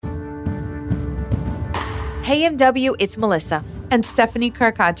Hey MW, it's Melissa. And Stephanie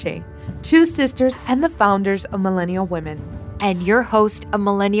Carcache, two sisters and the founders of Millennial Women. And your host of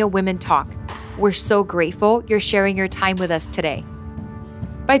Millennial Women Talk. We're so grateful you're sharing your time with us today.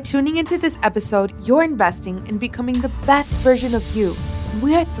 By tuning into this episode, you're investing in becoming the best version of you.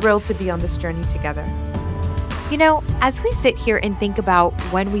 We are thrilled to be on this journey together. You know, as we sit here and think about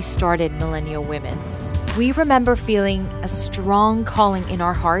when we started Millennial Women, we remember feeling a strong calling in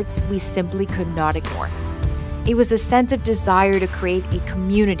our hearts we simply could not ignore. It was a sense of desire to create a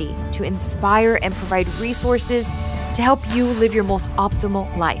community, to inspire and provide resources to help you live your most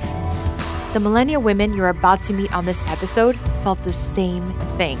optimal life. The Millennial Women you're about to meet on this episode felt the same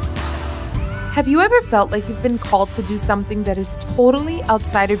thing. Have you ever felt like you've been called to do something that is totally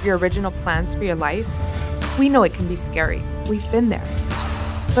outside of your original plans for your life? We know it can be scary. We've been there.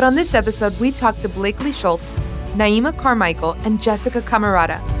 But on this episode, we talked to Blakely Schultz, Naima Carmichael, and Jessica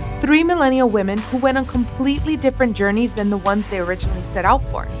Camarada, three millennial women who went on completely different journeys than the ones they originally set out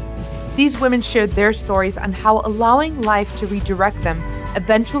for. These women shared their stories on how allowing life to redirect them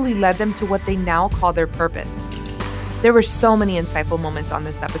eventually led them to what they now call their purpose. There were so many insightful moments on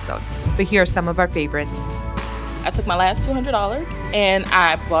this episode, but here are some of our favorites. I took my last $200 and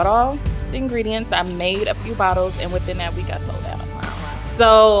I bought all the ingredients. I made a few bottles, and within that week I sold out.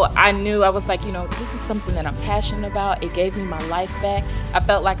 So I knew, I was like, this is something that I'm passionate about. It gave me my life back. I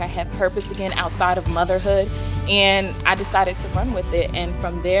felt like I had purpose again outside of motherhood, and I decided to run with it. And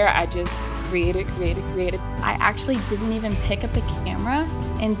from there, I just created. I actually didn't even pick up a camera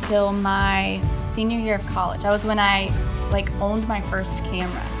until my senior year of college. That was when I owned my first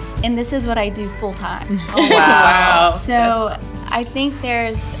camera. And this is what I do full time. Oh, wow. So I think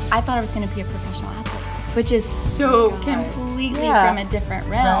I thought I was going to be a professional athlete, which is so completely from a different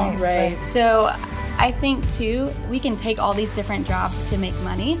realm. Right. So I think too, we can take all these different jobs to make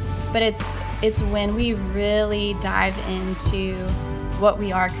money, but it's when we really dive into what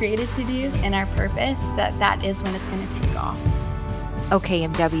we are created to do and our purpose, that is when it's going to take off. Okay,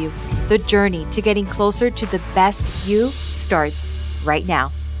 MW, the journey to getting closer to the best you starts right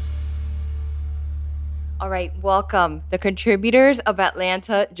now. All right, welcome, the contributors of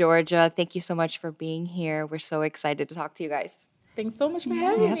Atlanta, Georgia. Thank you so much for being here. We're so excited to talk to you guys. Thanks so much for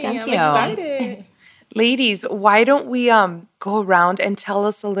having me. Thank I'm you. excited. Ladies, why don't we go around and tell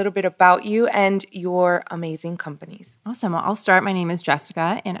us a little bit about you and your amazing companies? Awesome. Well, I'll start. My name is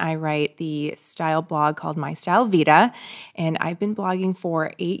Jessica, and I write the style blog called My Style Vita. And I've been blogging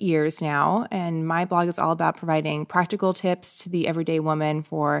for 8 years now. And my blog is all about providing practical tips to the everyday woman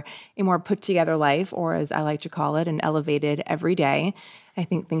for a more put-together life, or as I like to call it, an elevated everyday. I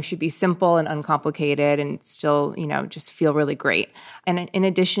think things should be simple and uncomplicated and still, just feel really great. And in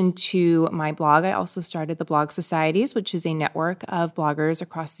addition to my blog, I also started the Blog Societies, which is a network of bloggers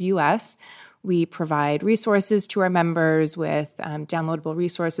across the U.S. We provide resources to our members with downloadable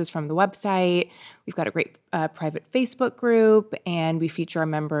resources from the website. We've got a great private Facebook group, and we feature our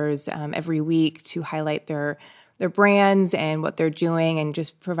members every week to highlight their brands and what they're doing, and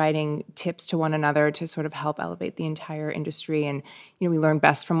just providing tips to one another to sort of help elevate the entire industry. And, we learn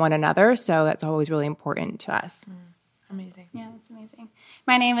best from one another. So that's always really important to us. Amazing. Yeah, that's amazing.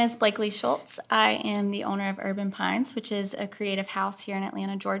 My name is Blakely Schultz. I am the owner of Urban Pines, which is a creative house here in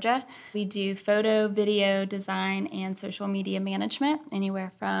Atlanta, Georgia. We do photo, video, design, and social media management,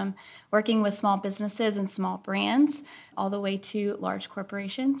 anywhere from working with small businesses and small brands all the way to large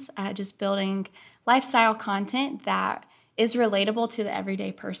corporations, just building lifestyle content that is relatable to the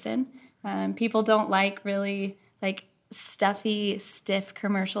everyday person. People don't really stuffy, stiff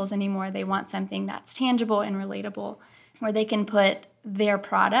commercials anymore. They want something that's tangible and relatable, where they can put their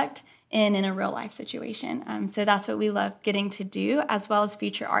product in a real life situation. So that's what we love getting to do, as well as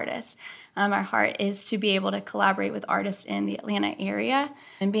feature artists. Our heart is to be able to collaborate with artists in the Atlanta area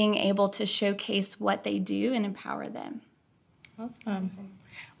and being able to showcase what they do and empower them. Awesome.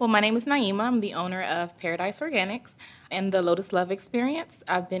 Well, my name is Naima. I'm the owner of Paradise Organics and the Lotus Love Experience.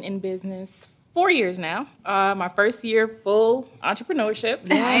 I've been in business 4 years now. My first year full entrepreneurship.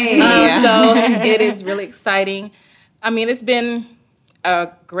 So it is really exciting. It's been a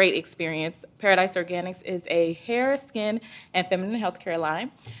great experience. Paradise Organics is a hair, skin, and feminine healthcare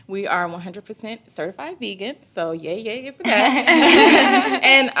line. We are 100% certified vegan, so yay for that.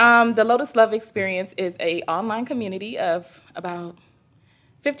 And the Lotus Love Experience is an online community of about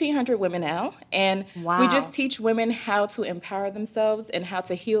 1,500 women now, and we just teach women how to empower themselves and how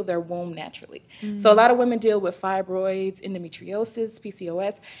to heal their womb naturally. So a lot of women deal with fibroids, endometriosis,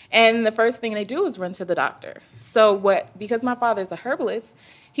 PCOS, and the first thing they do is run to the doctor. So because my father is a herbalist,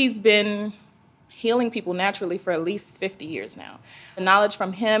 he's been healing people naturally for at least 50 years now. The knowledge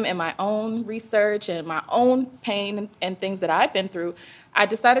from him and my own research and my own pain and things that I've been through, I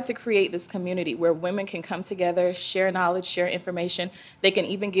decided to create this community where women can come together, share knowledge, share information. They can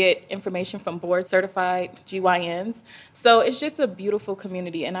even get information from board-certified GYNs. So it's just a beautiful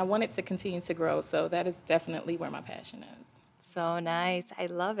community, and I want it to continue to grow. So that is definitely where my passion is. So nice. I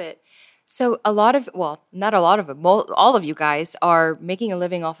love it. So not a lot of them, all of you guys are making a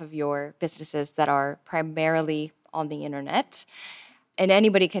living off of your businesses that are primarily on the internet. And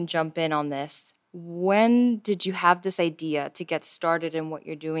anybody can jump in on this. When did you have this idea to get started in what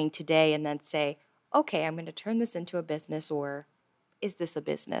you're doing today and then say, okay, I'm going to turn this into a business, or is this a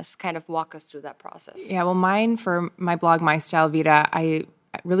business? Kind of walk us through that process. Yeah, well, mine, for my blog, My Style Vita, I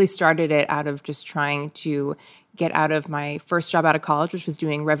really started it out of just trying to get out of my first job out of college, which was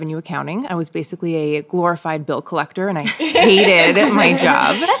doing revenue accounting. I was basically a glorified bill collector, and I hated my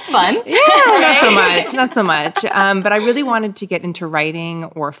job. That's fun. Yeah, not so much. But I really wanted to get into writing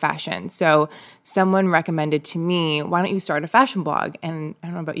or fashion. So someone recommended to me, why don't you start a fashion blog? And I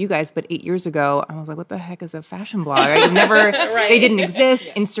don't know about you guys, but 8 years ago, I was like, what the heck is a fashion blog? They didn't exist.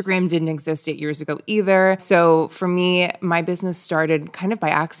 Yeah. Instagram didn't exist 8 years ago either. So for me, my business started kind of by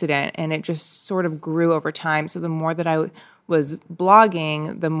accident, and it just sort of grew over time. So the more that I was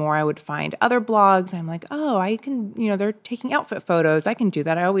blogging, the more I would find other blogs. I'm like, oh, I can, they're taking outfit photos. I can do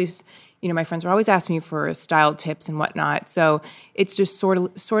that. I always, my friends were always asking me for style tips and whatnot. So it's just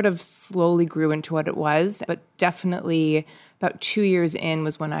sort of slowly grew into what it was. But definitely about 2 years in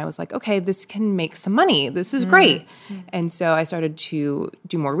was when I was like, okay, this can make some money. This is great. And so I started to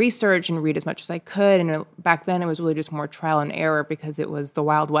do more research and read as much as I could. And back then it was really just more trial and error because it was the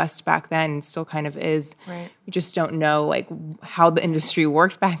Wild West back then and still kind of is. Right. We just don't know like how the industry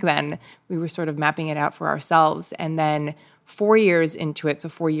worked back then. We were sort of mapping it out for ourselves. And then 4 years into it, so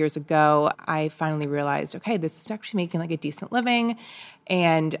 4 years ago, I finally realized, okay, this is actually making like a decent living.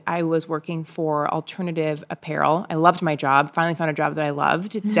 And I was working for alternative apparel. I loved my job, finally found a job that I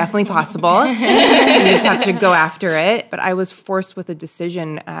loved. It's definitely possible. You just have to go after it. But I was forced with a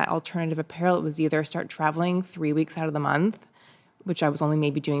decision at alternative apparel. It was either start traveling 3 weeks out of the month, which I was only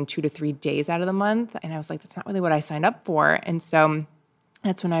maybe doing 2 to 3 days out of the month. And I was like, that's not really what I signed up for. And so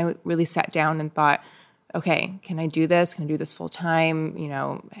that's when I really sat down and thought, okay, can I do this? Can I do this full time?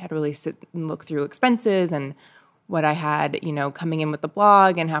 I had to really sit and look through expenses and what I had, coming in with the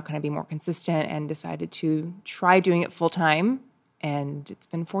blog and how can I be more consistent, and decided to try doing it full time. And it's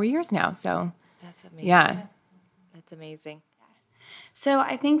been 4 years now. So that's amazing. Yeah. That's amazing. So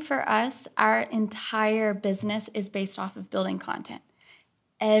I think for us, our entire business is based off of building content.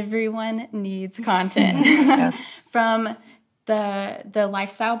 Everyone needs content. Yeah. From the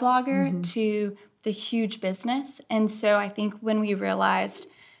lifestyle blogger to the huge business. And so I think when we realized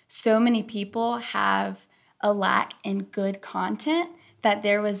so many people have a lack in good content, that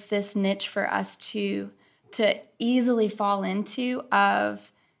there was this niche for us to easily fall into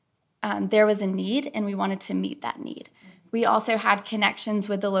of there was a need and we wanted to meet that need. We also had connections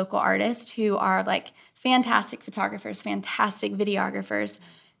with the local artists who are like fantastic photographers, fantastic videographers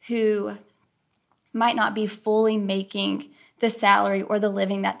who might not be fully making the salary or the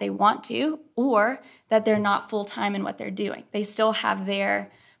living that they want to, or that they're not full-time in what they're doing. They still have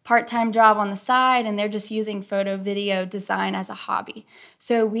their part-time job on the side and they're just using photo, video, design as a hobby.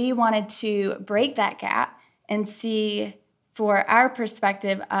 So we wanted to break that gap and see, for our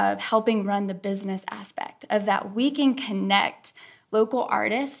perspective of helping run the business aspect of that, we can connect local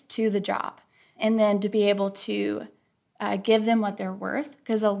artists to the job and then to be able to give them what they're worth,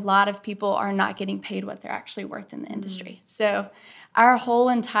 because a lot of people are not getting paid what they're actually worth in the industry. So our whole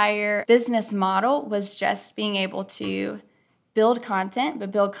entire business model was just being able to build content,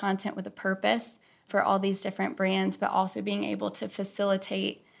 but build content with a purpose for all these different brands, but also being able to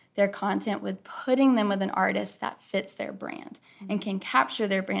facilitate their content with putting them with an artist that fits their brand and can capture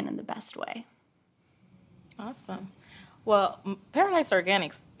their brand in the best way. Awesome. Well, Paradise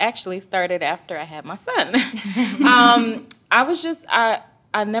Organics actually started after I had my son.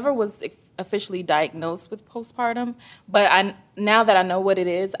 I never was officially diagnosed with postpartum, but now that I know what it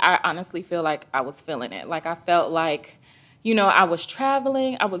is, I honestly feel like I was feeling it. Like I felt like, I was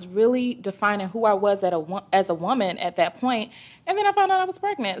traveling. I was really defining who I was as a woman at that point. And then I found out I was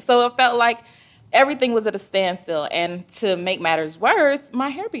pregnant. So it felt like everything was at a standstill. And to make matters worse, my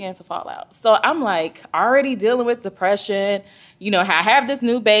hair began to fall out. So I'm like already dealing with depression. You know, I have this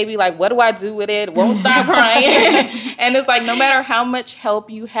new baby. Like, what do I do with it? Won't stop crying. And it's like, no matter how much help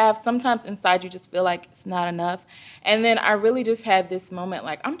you have, sometimes inside you just feel like it's not enough. And then I really just had this moment,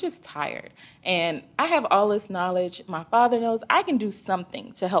 like, I'm just tired. And I have all this knowledge. My father knows I can do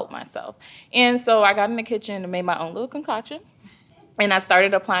something to help myself. And so I got in the kitchen and made my own little concoction. And I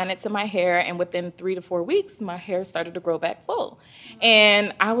started applying it to my hair, and within 3 to 4 weeks, my hair started to grow back full.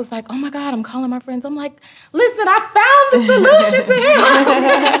 And I was like, oh my God, I'm calling my friends. I'm like, listen, I found the solution to hair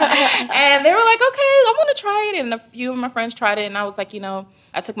loss. And they were like, okay, I want to try it. And a few of my friends tried it, and I was like,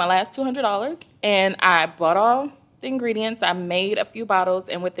 I took my last $200 and I bought all the ingredients. I made a few bottles,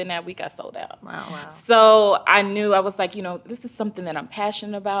 and within that week I sold out. Wow. So I knew, I was like, this is something that I'm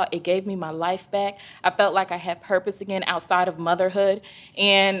passionate about. It gave me my life back. I felt like I had purpose again outside of motherhood,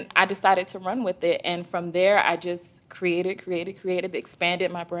 and I decided to run with it. And from there, I just created, expanded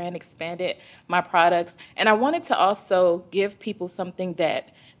my brand, expanded my products. And I wanted to also give people something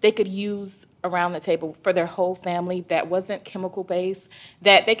that they could use around the table for their whole family that wasn't chemical based,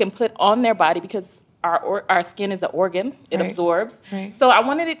 that they can put on their body, because our skin is an organ. It absorbs. Right. So I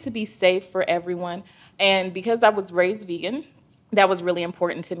wanted it to be safe for everyone. And because I was raised vegan, that was really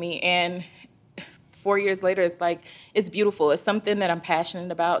important to me. And 4 years later, it's like, it's beautiful. It's something that I'm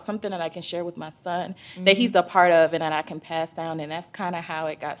passionate about, something that I can share with my son, that he's a part of and that I can pass down. And that's kind of how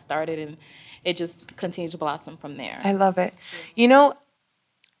it got started. And it just continued to blossom from there. I love it.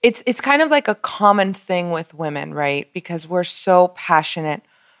 It's kind of like a common thing with women, right? Because we're so passionate.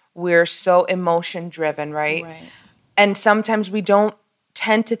 We're so emotion driven, right? And sometimes we don't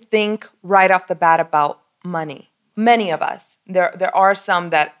tend to think right off the bat about money. Many of us. There are some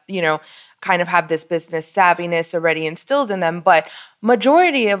that, kind of have this business savviness already instilled in them, but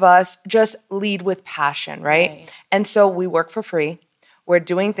majority of us just lead with passion, right? And so we work for free. We're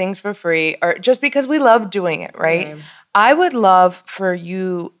doing things for free, or just because we love doing it, right? I would love for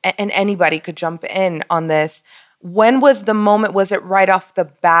you, and anybody could jump in on this. When was the moment, was it right off the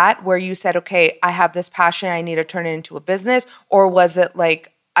bat where you said, okay, I have this passion, I need to turn it into a business? Or was it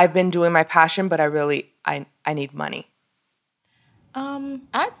like, I've been doing my passion, but I need money?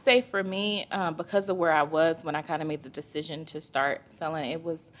 I'd say for me, because of where I was when I kind of made the decision to start selling, it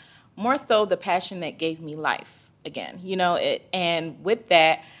was more so the passion that gave me life again, and with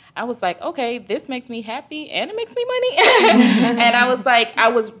that, I was like, okay, this makes me happy and it makes me money. And I was like,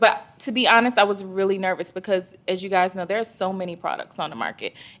 but to be honest, I was really nervous because, as you guys know, there are so many products on the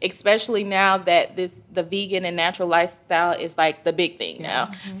market, especially now that the vegan and natural lifestyle is like the big thing now.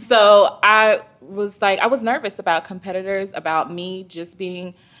 Mm-hmm. So I was nervous about competitors, about me just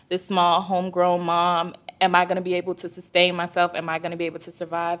being this small homegrown mom. Am I going to be able to sustain myself? Am I going to be able to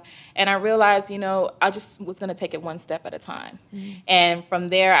survive? And I realized, I just was going to take it one step at a time. Mm-hmm. And from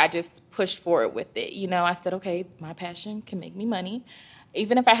there, I just pushed forward with it. I said, okay, my passion can make me money.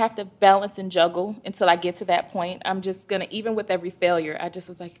 Even if I have to balance and juggle until I get to that point, I'm just going to, even with every failure, I just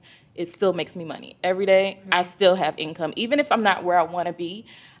was like, it still makes me money. Every day, mm-hmm. I still have income. Even if I'm not where I want to be,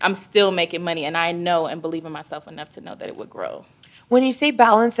 I'm still making money. And I know and believe in myself enough to know that it would grow. When you say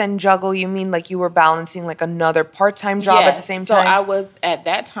balance and juggle, you mean like you were balancing like another part-time job at the same time? So at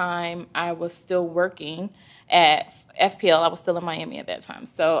that time, I was still working at FPL. I was still in Miami at that time.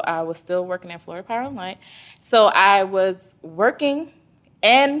 So I was still working at Florida Power & Light. So I was working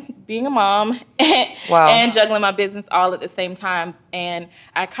and being a mom and juggling my business all at the same time. And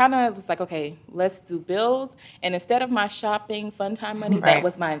I kind of was like, okay, let's do bills. And instead of my shopping fun time money, that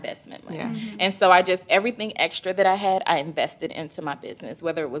was my investment money. Yeah. Mm-hmm. And so everything extra that I had, I invested into my business,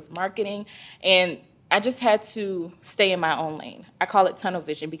 whether it was marketing. And I just had to stay in my own lane. I call it tunnel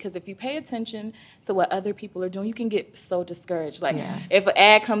vision, because if you pay attention to what other people are doing, you can get so discouraged. Like if an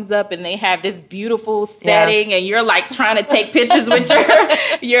ad comes up and they have this beautiful setting and you're like trying to take pictures with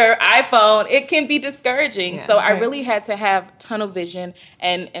your iPhone, it can be discouraging. Yeah, so I really had to have tunnel vision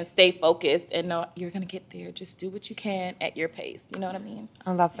and stay focused and know you're going to get there. Just do what you can at your pace. You know what I mean?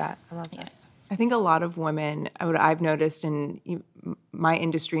 I love that. I think a lot of women, what I've noticed in my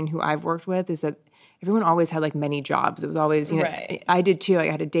industry and who I've worked with, is that everyone always had like many jobs. It was always, I did too.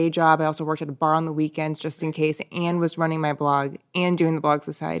 I had a day job. I also worked at a bar on the weekends just in case, and was running my blog and doing the blog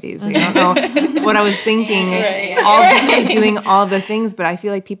societies. Like, I don't know what I was thinking, doing all the things, but I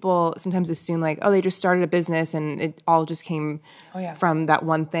feel like people sometimes assume like, oh, they just started a business and it all just came from that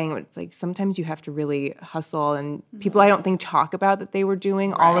one thing. But it's like sometimes you have to really hustle, and people I don't think talk about that they were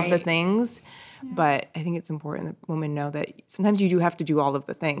doing all of the things. But I think it's important that women know that sometimes you do have to do all of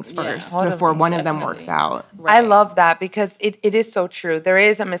the things first totally, before one of them works out. I love that because it is so true. There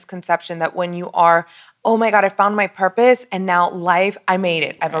is a misconception that when you are, oh my God, I found my purpose and now life, I made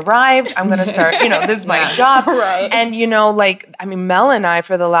it. I've arrived. I'm going to start, this is my job. Right. And, Mel and I,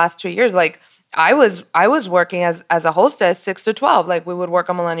 for the last 2 years, I was working as a hostess 6 to 12. We would work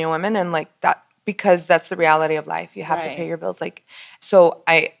on Millennial Women and that, because that's the reality of life. You have to pay your bills. So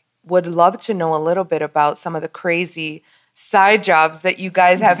I would love to know a little bit about some of the crazy side jobs that you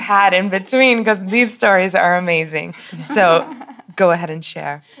guys have had in between, because these stories are amazing. So go ahead and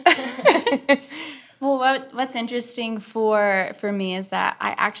share. Well, what's interesting for me is that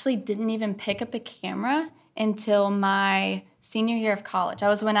I actually didn't even pick up a camera until my senior year of college. That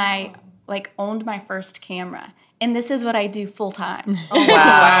was when I owned my first camera. And this is what I do full time. Oh,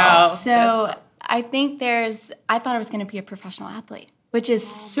 wow. So I think I thought I was going to be a professional athlete, which is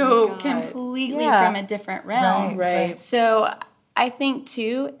so completely from a different realm. Right. So I think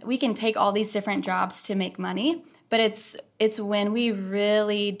too, we can take all these different jobs to make money, but it's when we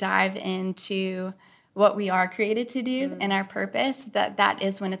really dive into what we are created to do and our purpose, that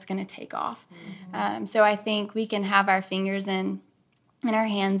is when it's going to take off. So I think we can have our fingers in our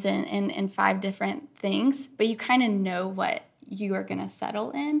hands in 5 different things, but you kind of know what you are going to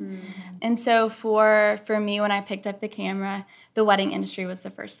settle in. And so for me, when I picked up the camera, the wedding industry was the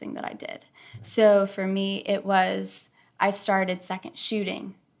first thing that I did. So for me, I started second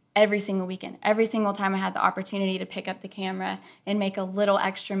shooting every single weekend. Every single time I had the opportunity to pick up the camera and make a little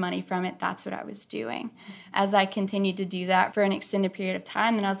extra money from it, that's what I was doing. As I continued to do that for an extended period of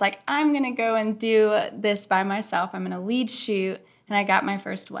time, then I was like, I'm going to go and do this by myself. I'm going to lead shoot. And I got my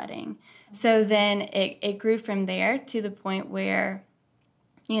first wedding. So then it grew from there to the point where,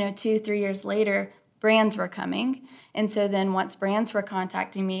 2-3 years later, brands were coming. And so then once brands were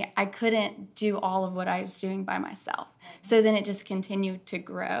contacting me, I couldn't do all of what I was doing by myself. So then it just continued to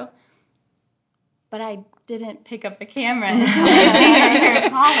grow. But I didn't pick up a camera until my senior year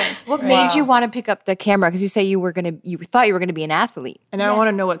of college. What made you want to pick up the camera? Because you say you thought you were gonna be an athlete. And I want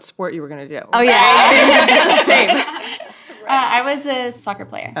to know what sport you were going to do. Oh yeah, same. I was a soccer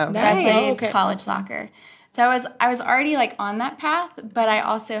player. Oh, so I played college soccer. So I was already on that path, but I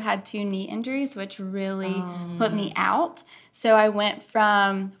also had 2 knee injuries, which really put me out. So I went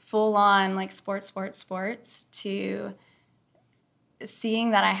from full on sports to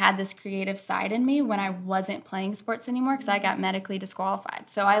seeing that I had this creative side in me when I wasn't playing sports anymore because I got medically disqualified.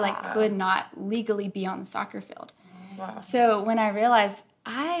 So I could not legally be on the soccer field. Wow. So when I realized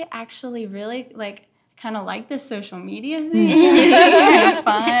I actually really kind of like this social media thing. This is kind of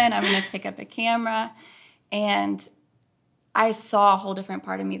fun. I'm going to pick up a camera. And I saw a whole different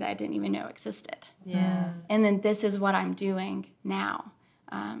part of me that I didn't even know existed. Yeah. And then this is what I'm doing now.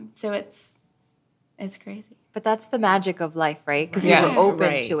 So it's crazy. But that's the magic of life, right? Because you were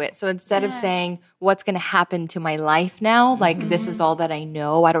open to it. So instead of saying, what's going to happen to my life now? This is all that I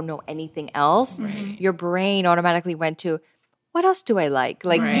know. I don't know anything else. Your brain automatically went to, what else do I like?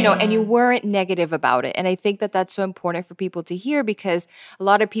 And you weren't negative about it. And I think that that's so important for people to hear because a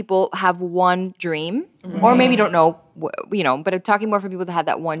lot of people have one dream or maybe don't know, but I'm talking more for people that have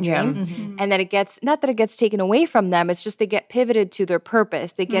that one dream and that it gets, not that it gets taken away from them. It's just they get pivoted to their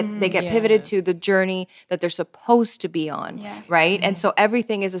purpose. They get pivoted to the journey that they're supposed to be on, right? And so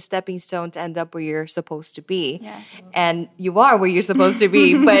everything is a stepping stone to end up where you're supposed to be. Yes. And you are where you're supposed to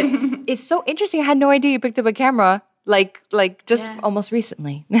be. But it's so interesting. I had no idea you picked up a camera almost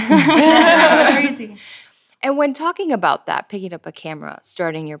recently. Crazy. And when talking about that, picking up a camera,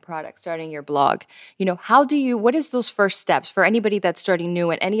 starting your product, starting your blog, what is those first steps for anybody that's starting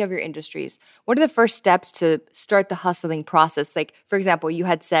new in any of your industries? What are the first steps to start the hustling process? For example, you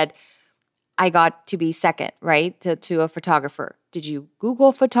had said, I got to be second, right, to a photographer. Did you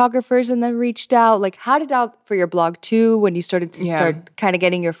Google photographers and then reached out? How did out for your blog too when you started to start kind of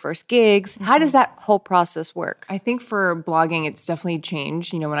getting your first gigs? How does that whole process work? I think for blogging, it's definitely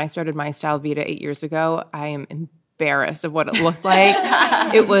changed. When I started My Style Vita 8 years ago, I am embarrassed of what it looked like.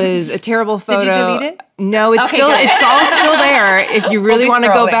 It was a terrible photo. Did you delete it? No, it's all still there. If you really want to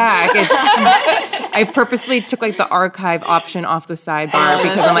go back, I purposefully took the archive option off the sidebar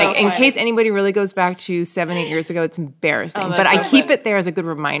because I'm in case anybody really goes back to 7-8 years ago, it's embarrassing. But I keep it there as a good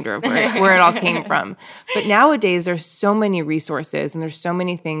reminder of where it all came from. But nowadays, there's so many resources and there's so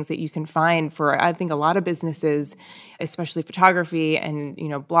many things that you can find for, I think, a lot of businesses, especially photography and,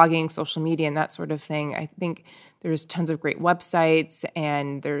 blogging, social media, and that sort of thing. I think there's tons of great websites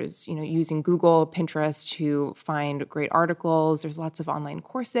and there's, using Google, Pinterest, us to find great articles. There's lots of online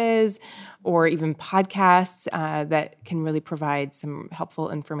courses or even podcasts that can really provide some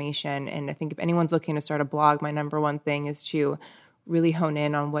helpful information. And I think if anyone's looking to start a blog, my number one thing is to really hone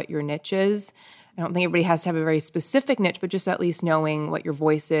in on what your niche is. I don't think everybody has to have a very specific niche, but just at least knowing what your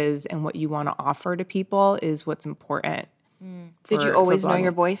voice is and what you want to offer to people is what's important. Did you always know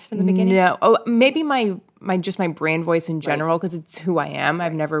your voice from the beginning? No. Oh, maybe my brand voice in general, because it's who I am.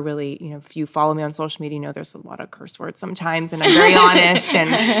 I've never really, if you follow me on social media, you know there's a lot of curse words sometimes, and I'm very honest,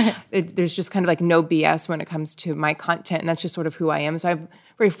 and there's just kind of like no BS when it comes to my content, and that's just sort of who I am. So I'm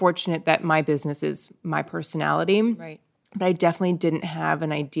very fortunate that my business is my personality. Right. But I definitely didn't have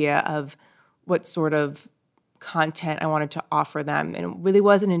an idea of what sort of content I wanted to offer them. And it really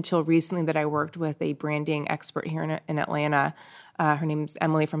wasn't until recently that I worked with a branding expert here in Atlanta. Her name's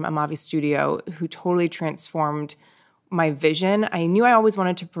Emily from Amavi Studio, who totally transformed my vision. I knew I always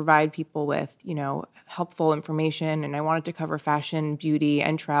wanted to provide people with, helpful information, and I wanted to cover fashion, beauty,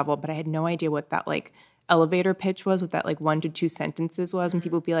 and travel, but I had no idea what that elevator pitch was, what that 1 to 2 sentences was when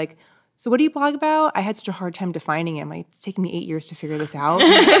people would be like, so what do you blog about? I had such a hard time defining it. It's taking me 8 years to figure this out.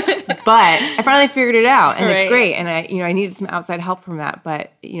 But I finally figured it out, and it's great. And I needed some outside help from that.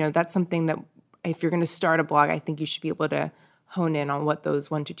 But, that's something that if you're going to start a blog, I think you should be able to hone in on what those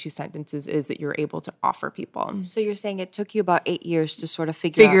 1 to 2 sentences is that you're able to offer people. So you're saying it took you about 8 years to sort of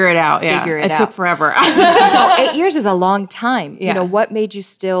figure it out. It took forever. So 8 years is a long time. Yeah. What made you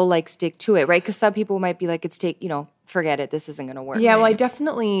still stick to it, right? Because some people might be like, forget it, this isn't going to work. Yeah, well, I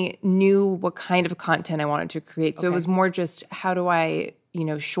definitely knew what kind of content I wanted to create. So it was more just how do I,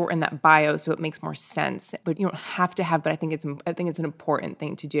 shorten that bio so it makes more sense. But you don't have to have, but I think it's an important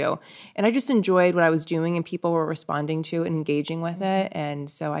thing to do. And I just enjoyed what I was doing, and people were responding to and engaging with it. And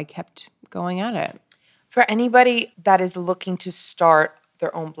so I kept going at it. For anybody that is looking to start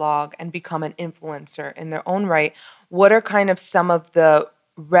their own blog and become an influencer in their own right, what are kind of some of the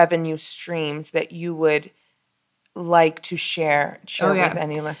revenue streams that you would like to share with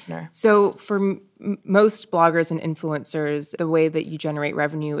any listener? So for most bloggers and influencers, the way that you generate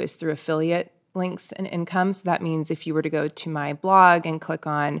revenue is through affiliate links and income. So that means if you were to go to my blog and click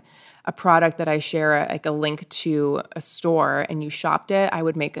on a product that I share, a link to a store, and you shopped it, I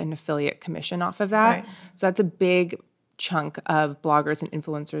would make an affiliate commission off of that. Right. So that's a big chunk of bloggers and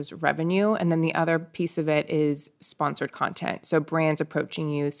influencers' revenue. And then the other piece of it is sponsored content. So brands approaching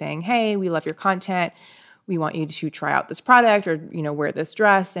you saying, hey, we love your content. We want you to try out this product or, wear this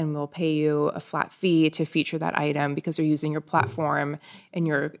dress, and we'll pay you a flat fee to feature that item because they're using your platform and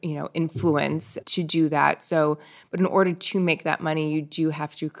your, influence to do that. So, but in order to make that money, you do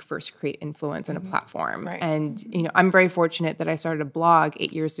have to first create influence on a platform. Right. And, I'm very fortunate that I started a blog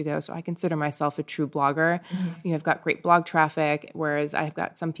 8 years ago, so I consider myself a true blogger. Mm-hmm. I've got great blog traffic, whereas I've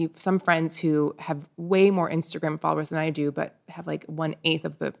got some friends who have way more Instagram followers than I do, but have 1/8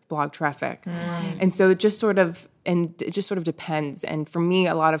 of the blog traffic. And so it just sort of depends. And for me,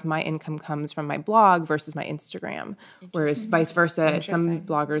 a lot of my income comes from my blog versus my Instagram, whereas vice versa. Some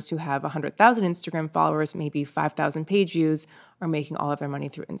bloggers who have 100,000 Instagram followers, maybe 5,000 page views, are making all of their money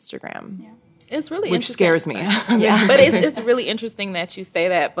through Instagram. Yeah. It's really which interesting. Scares me. Yeah, but it's really interesting that you say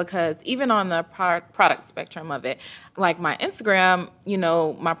that, because even on the product spectrum of it, like my Instagram,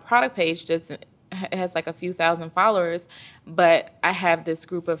 my product page has a few thousand followers, but I have this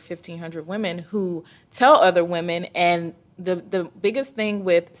group of 1,500 women who tell other women, and the biggest thing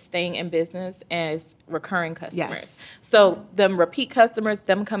with staying in business is recurring customers. Yes. So them repeat customers,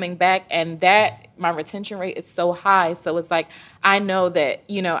 them coming back, and that my retention rate is so high. So it's I know that,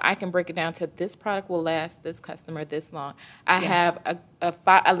 I can break it down to this product will last this customer this long. I have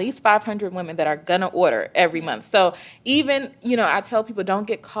at least 500 women that are going to order every month. So even, I tell people don't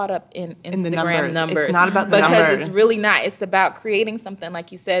get caught up in Instagram numbers. It's not about the numbers. Because it's really not. It's about creating something,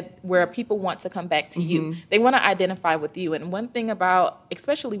 like you said, where people want to come back to you. They want to identify with you. And one thing about,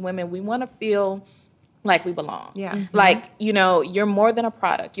 especially women, we want to feel like we belong. Yeah. Mm-hmm. You're more than a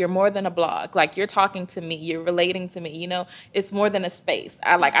product. You're more than a blog. You're talking to me. You're relating to me. It's more than a space.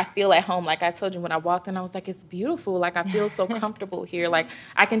 I feel at home. Like I told you when I walked in, I was like, it's beautiful. I feel so comfortable here.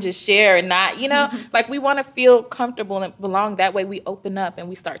 I can just share and not, we want to feel comfortable and belong. That way we open up and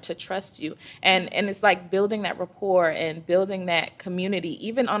we start to trust you. And it's building that rapport and building that community.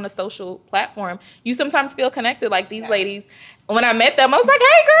 Even on a social platform, you sometimes feel connected. These ladies, when I met them, I was like,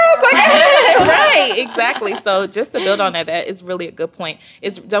 hey, girls. Right, Exactly. So just to build on that, that is really a good point.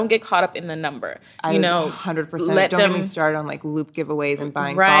 Is don't get caught up in the number. I 100%. Don't get me started on like loop giveaways and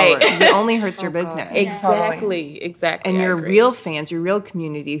buying Right. followers. 'Cause it only hurts your business. Exactly. And I your agree. real fans, your real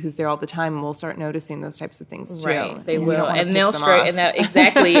community who's there all the time will start noticing those types of things too. Right, they And you will, don't wanna and piss they'll them stray, off. and that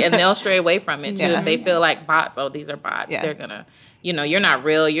exactly, and they'll stray away from it too. Yeah. If they feel like bots, oh, these are bots. Yeah. They're gonna, you're not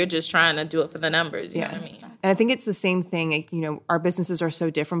real. You're just trying to do it for the numbers. You know what I mean? And I think it's the same thing. Like, our businesses are so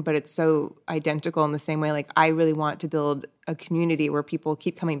different, but it's so identical in the same way. Like, I really want to build a community where people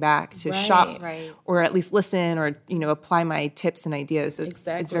keep coming back to shop, or at least listen, or apply my tips and ideas. So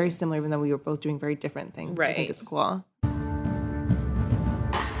it's very similar, even though we were both doing very different things. Which I think is cool.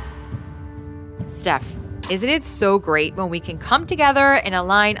 Steph, isn't it so great when we can come together and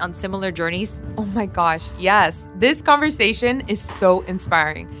align on similar journeys? Oh my gosh, yes. This conversation is so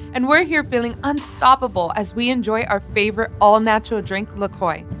inspiring. And we're here feeling unstoppable as we enjoy our favorite all-natural drink,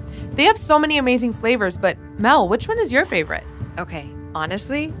 LaCroix. They have so many amazing flavors, but Mel, which one is your favorite? Okay,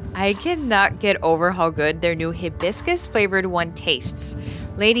 honestly, I cannot get over how good their new hibiscus flavored one tastes.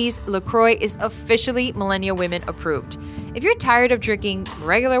 Ladies, LaCroix is officially Millennial Women approved. If you're tired of drinking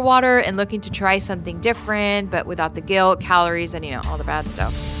regular water and looking to try something different, but without the guilt, calories, and all the bad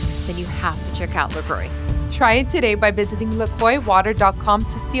stuff, then you have to check out LaCroix. Try it today by visiting LaCroixWater.com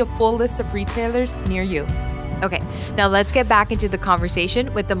to see a full list of retailers near you. Okay, now let's get back into the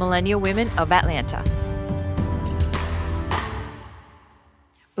conversation with the Millennial Women of Atlanta.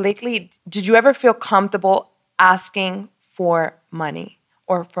 Blakely, did you ever feel comfortable asking for money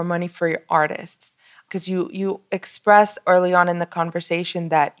or for money for your artists? Because you expressed early on in the conversation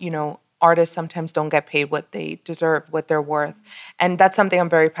that, artists sometimes don't get paid what they deserve, what they're worth. And that's something I'm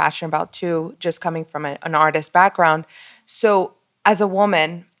very passionate about too, just coming from an artist background. So as a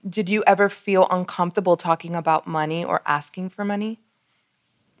woman, did you ever feel uncomfortable talking about money or asking for money?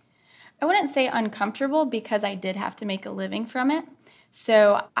 I wouldn't say uncomfortable because I did have to make a living from it.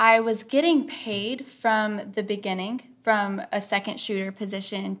 So I was getting paid from the beginning, from a second shooter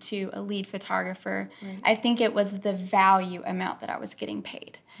position to a lead photographer. Right. I think it was the value amount that I was getting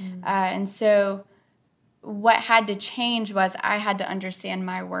paid. And so what had to change was I had to understand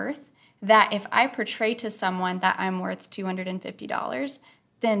my worth, that if I portray to someone that I'm worth $250,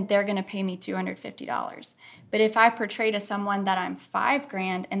 then they're going to pay me $250. But if I portray to someone that I'm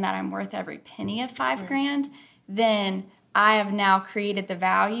 $5,000 and that I'm worth every penny of $5,000, then I have now created the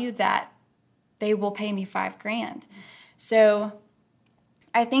value that they will pay me $5,000. So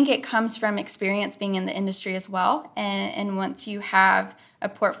I think it comes from experience being in the industry as well. And once you have a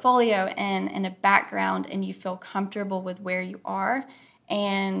portfolio and a background and you feel comfortable with where you are,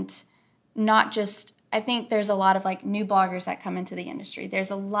 and not just, I think there's a lot of like new bloggers that come into the industry.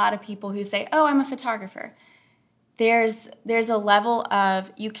 There's a lot of people who say, oh, I'm a photographer. There's a level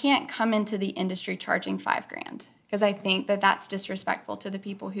of, you can't come into the industry charging $5,000, because I think that that's disrespectful to the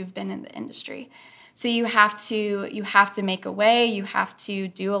people who've been in the industry. So you have to make a way. You have to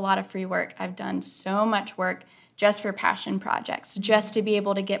do a lot of free work. I've done so much work just for passion projects, just to be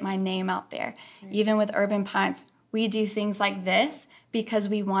able to get my name out there. Right. Even with Urban Pines, we do things like this because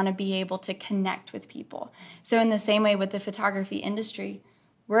we want to be able to connect with people. So in the same way with the photography industry,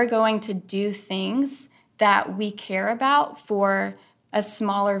 we're going to do things that we care about for a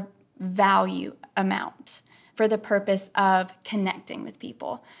smaller value amount, for the purpose of connecting with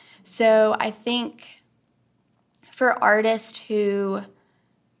people. So I think for artists who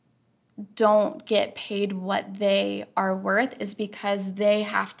don't get paid what they are worth is because they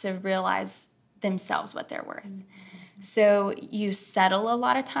have to realize themselves what they're worth. So you settle a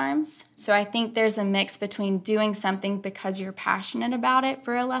lot of times. So I think there's a mix between doing something because you're passionate about it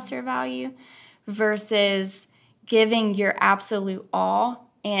for a lesser value versus giving your absolute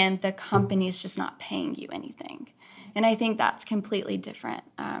all and the company's just not paying you anything. And I think that's completely different.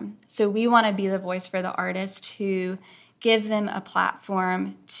 So we want to be the voice for the artist who give them a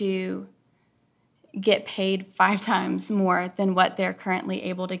platform to get paid 5 times more than what they're currently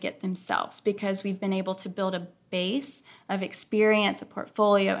able to get themselves, because we've been able to build a base of experience, a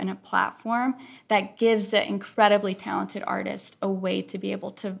portfolio, and a platform that gives the incredibly talented artist a way to be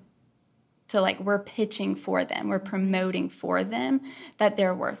able to like, we're pitching for them, we're promoting for them that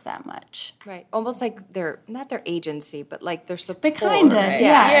they're worth that much. Right. Almost like they're not their agency, but like their support. But kind of, right?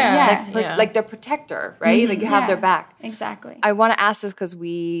 yeah. Like their protector, right? Mm-hmm. Like you have their back. Exactly. I want to ask this because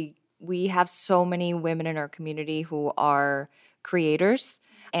we have so many women in our community who are creators,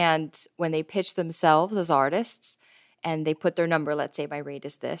 and when they pitch themselves as artists and they put their number, let's say my rate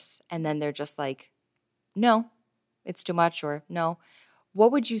is this, and then they're just like, no, it's too much, or no.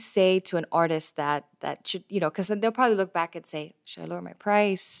 what would you say to an artist that should, because they'll probably look back and say, should I lower my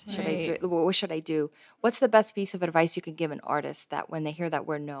price? Should I do it? What should I do? What's the best piece of advice you can give an artist that when they hear that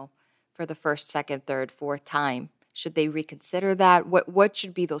word no for the first, second, third, fourth time, should they reconsider that? What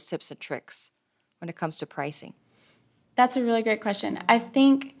should be those tips and tricks when it comes to pricing? That's a really great question. I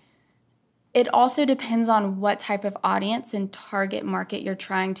think it also depends on what type of audience and target market you're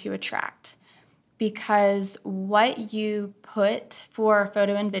trying to attract. Because what you put for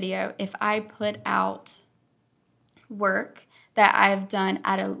photo and video, if I put out work that I've done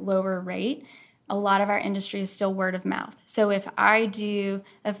at a lower rate, a lot of our industry is still word of mouth. So if I do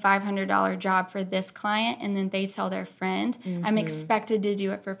a $500 job for this client and then they tell their friend, I'm expected to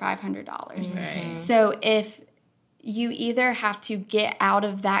do it for $500. Right. So if you either have to get out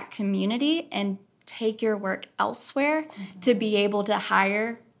of that community and take your work elsewhere to be able to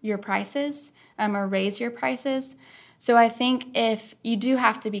higher your prices or raise your prices. So I think if you do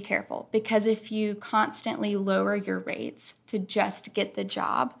have to be careful, because if you constantly lower your rates to just get the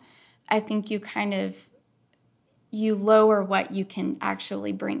job, I think you lower what you can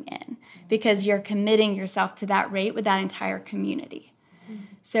actually bring in because you're committing yourself to that rate with that entire community.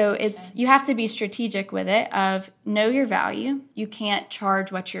 So you have to be strategic with it of know your value. You can't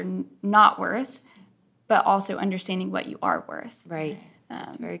charge what you're not worth, but also understanding what you are worth. Right.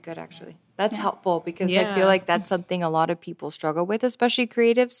 That's very good, actually. That's helpful because I feel like that's something a lot of people struggle with, especially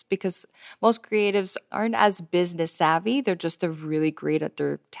creatives, because most creatives aren't as business savvy. They're really great at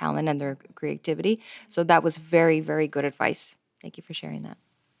their talent and their creativity. So that was very, very good advice. Thank you for sharing that.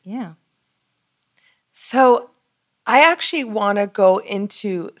 Yeah. So I actually want to go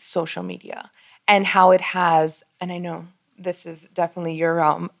into social media and how it has, and I know this is definitely your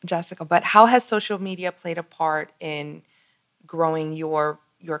realm, Jessica, but how has social media played a part in growing your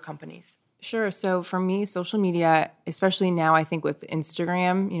companies? Sure. So for me, social media, especially now, I think with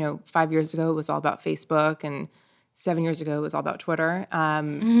Instagram, 5 years ago, it was all about Facebook, and 7 years ago, it was all about Twitter.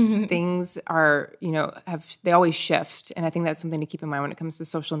 Things are, they always shift. And I think that's something to keep in mind when it comes to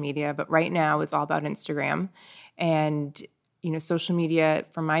social media. But right now, it's all about Instagram. And, social media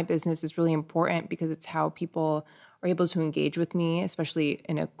for my business is really important because it's how people are able to engage with me, especially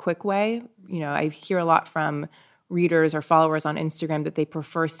in a quick way. I hear a lot from readers or followers on Instagram that they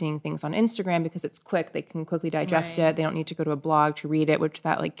prefer seeing things on Instagram because it's quick. They can quickly digest it. They don't need to go to a blog to read it, which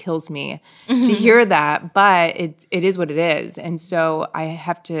that kills me to hear that. But it is what it is. And so I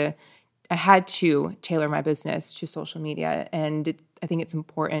had to tailor my business to social media. And I think it's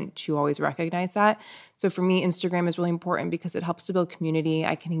important to always recognize that. So for me, Instagram is really important because it helps to build community.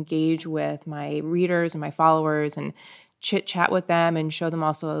 I can engage with my readers and my followers and chit chat with them and show them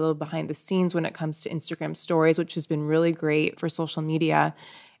also a little behind the scenes when it comes to Instagram stories, which has been really great for social media.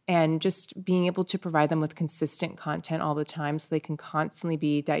 And just being able to provide them with consistent content all the time so they can constantly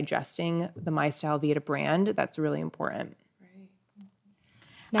be digesting the My Style Vita brand. That's really important.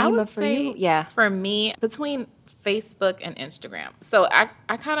 I would say, for me, between Facebook and Instagram. So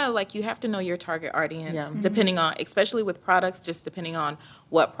I kind of you have to know your target audience, depending on, especially with products, just depending on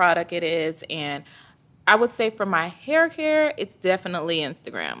what product it is. And I would say for my hair care, it's definitely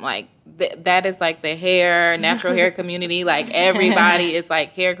Instagram. That is the natural hair community. Everybody is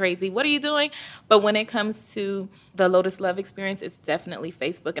hair crazy. What are you doing? But when it comes to the Lotus Love experience, it's definitely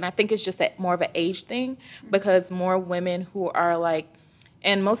Facebook. And I think it's just more of an age thing because more women who are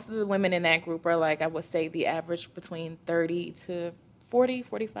and most of the women in that group are I would say the average between 30 to 40,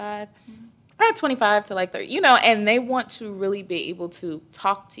 45. 25 to 30, and they want to really be able to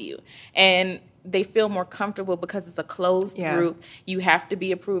talk to you. And they feel more comfortable because it's a closed group. You have to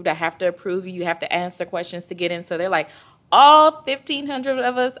be approved. I have to approve you. You have to answer questions to get in. So they're all 1,500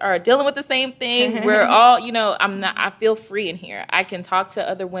 of us are dealing with the same thing. We're all, I feel free in here. I can talk to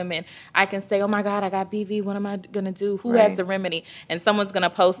other women. I can say, oh my God, I got BV. What am I going to do? Who has the remedy? And someone's going to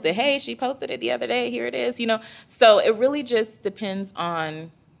post it. Hey, she posted it the other day. Here it is, So it really just depends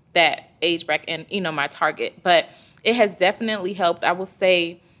on that age bracket and, my target. But it has definitely helped. I will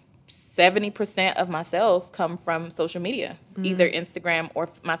say 70% of my sales come from social media, either Instagram or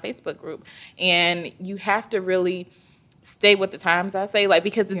my Facebook group. And you have to really stay with the times, I say,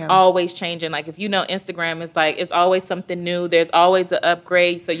 because it's always changing. If Instagram is it's always something new. There's always an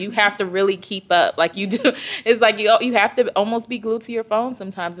upgrade. So you have to really keep up you do. It's you have to almost be glued to your phone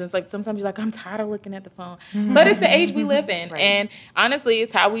sometimes. And it's sometimes you're I'm tired of looking at the phone. But it's the age we live in. And honestly,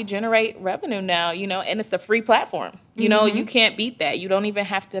 it's how we generate revenue now, and it's a free platform. You know, you can't beat that. You don't even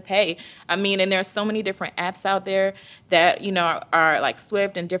have to pay. I mean, and there's so many different apps out there that, you know, are like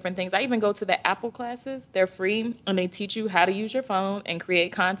Swift and different things. I even go to the Apple classes. They're free, and they teach you how to use your phone and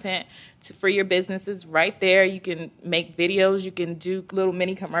create content for your businesses right there. You can make videos. You can do little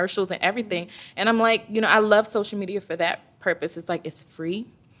mini commercials and everything. And I'm like, you know, I love social media for that purpose. It's like, it's free.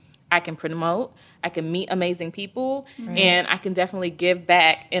 I can promote, I can meet amazing people, and I can definitely give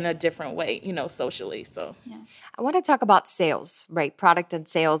back in a different way, you know, socially. So I want to talk about sales, right? Product and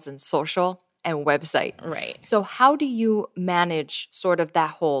sales and social and website. Right. So how do you manage sort of that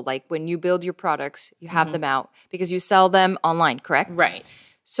whole, like when you build your products, you have them out because you sell them online, correct? Right.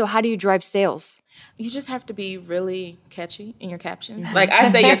 So how do you drive sales? You just have to be really catchy in your captions. Like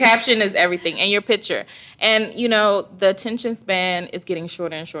I say, your caption is everything, and your picture. And, you know, the attention span is getting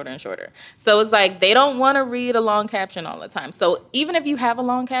shorter and shorter and shorter. So it's like they don't want to read a long caption all the time. So even if you have a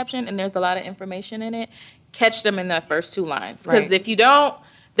long caption and there's a lot of information in it, catch them in the first 2 lines. Because if you don't,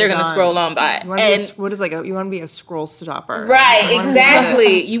 they're going to scroll on by. You want to be a scroll stopper. Right,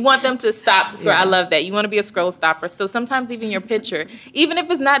 exactly. You want them to stop the scroll. I love that. You want to be a scroll stopper. So sometimes even your picture, even if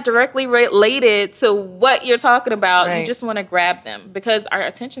it's not directly related to what you're talking about, you just want to grab them because our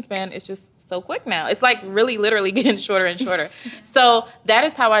attention span is just so quick now. It's like really literally getting shorter and shorter. So that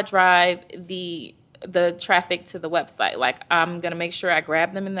is how I drive the traffic to the website. Like, I'm going to make sure I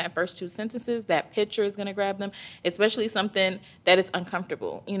grab them in that first 2 sentences. That picture is going to grab them, especially something that is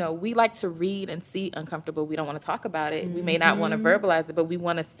uncomfortable. You know, we like to read and see uncomfortable. We don't want to talk about it. We may not want to verbalize it, but we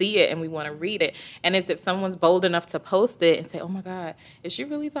want to see it and we want to read it. And as if someone's bold enough to post it and say, oh my God, is she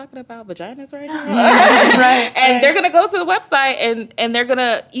really talking about vaginas right now? And they're going to go to the website and they're going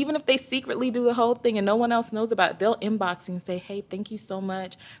to, even if they secretly do the whole thing and no one else knows about it, they'll inbox you and say, hey, thank you so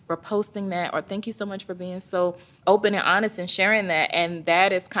much for posting that, or thank you so much for being so open and honest and sharing that. And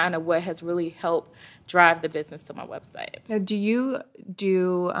that is kind of what has really helped drive the business to my website. Now, do you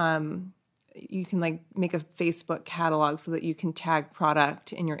you can like make a Facebook catalog so that you can tag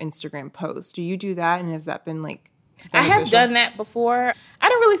product in your Instagram post? Do you do that? And has that been like beneficial? I have done that before. I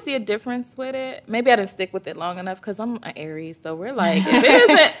don't really see a difference with it. Maybe I didn't stick with it long enough because I'm an Aries, so we're like,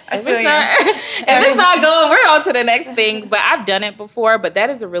 if it's not going, we're on to the next thing. But I've done it before, but that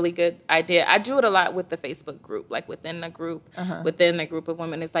is a really good idea. I do it a lot with the Facebook group, like within the group, within a group of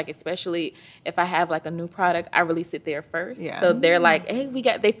women. It's like, especially if I have like a new product, I release it there first. Yeah. So they're like, hey,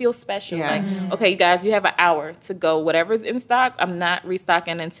 they feel special. Yeah. Like, okay, you guys, you have an hour to go. Whatever's in stock, I'm not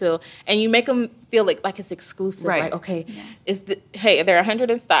restocking until, and you make them feel like it's exclusive. Right. Like, okay, hey, there are 100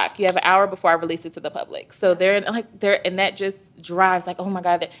 in stock. You have an hour before I release it to the public. So and that just drives like, oh my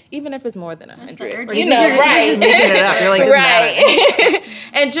God, even if it's more than 100, you know, right? Making it up. You're like, right.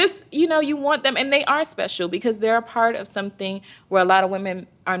 And just, you know, you want them, and they are special because they're a part of something where a lot of women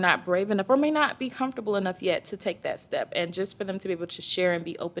are not brave enough or may not be comfortable enough yet to take that step. And just for them to be able to share and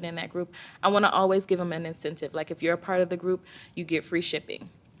be open in that group, I want to always give them an incentive. Like, if you're a part of the group, you get free shipping.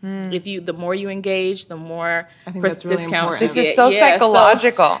 The more you engage, the more discounts you get. This is so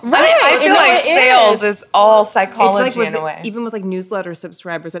psychological. I feel like sales is all psychology in a way. Even with like newsletter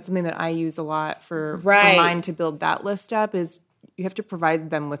subscribers, that's something that I use a lot for mine to build that list up. Is you have to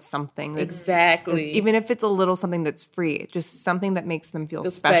provide them with something that's, even if it's a little something that's free, just something that makes them feel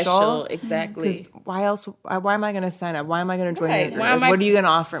special. Exactly. Because why am I going to sign up? Why am I going to join your group? What are you going to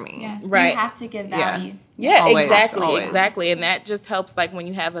offer me? Yeah. Right. You have to give value. Yeah, exactly. And that just helps, like, when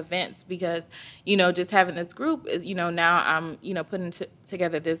you have events, because, you know, just having this group is, you know, now I'm, you know, putting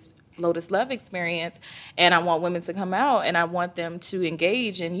together this Lotus Love experience, and I want women to come out and I want them to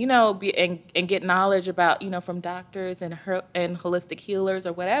engage and, you know, and get knowledge about, you know, from doctors and holistic healers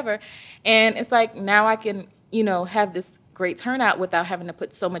or whatever. And it's like, now I can, you know, have this great turnout without having to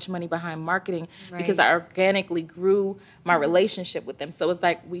put so much money behind marketing, because I organically grew my relationship with them. So it's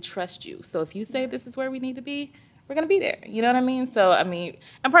like, we trust you. So if you say this is where we need to be, we're going to be there. You know what I mean? So, I mean,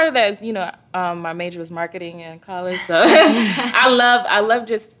 and part of that is, you know, my major was marketing in college. So I love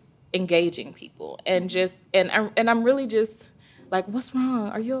just engaging people and just, and I'm really just like, what's wrong?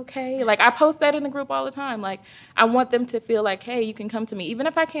 Are you okay? Like, I post that in the group all the time. Like, I want them to feel like, hey, you can come to me. Even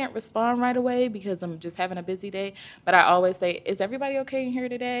if I can't respond right away because I'm just having a busy day, but I always say, is everybody okay in here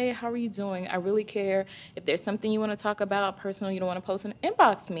today? How are you doing? I really care. If there's something you want to talk about personal, you don't want to post,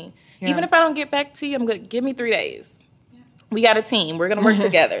 inbox me. Yeah. Even if I don't get back to you, I'm going to give me 3 days. Yeah. We got a team. We're going to work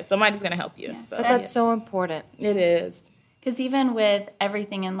together. Somebody's going to help you. Yeah. So, but that's so important. It is. Because even with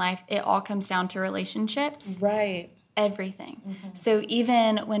everything in life, it all comes down to relationships. Right. Everything. Mm-hmm. So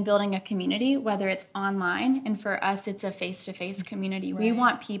even when building a community, whether it's online, and for us, it's a face-to-face community, we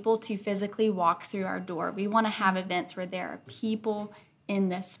want people to physically walk through our door. We want to have events where there are people in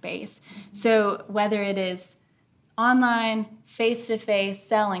this space. Mm-hmm. So whether it is online, face-to-face,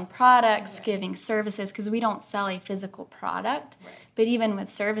 selling products, giving services, because we don't sell a physical product. Right. But even with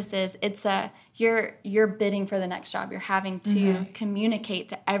services, it's you're bidding for the next job. You're having to communicate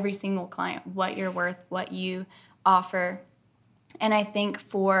to every single client what you're worth, what you offer. And I think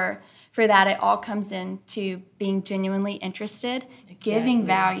for that, it all comes into being genuinely interested, giving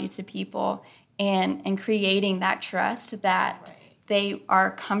value to people, and creating that trust that they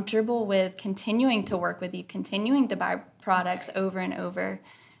are comfortable with continuing to work with you, continuing to buy products over and over.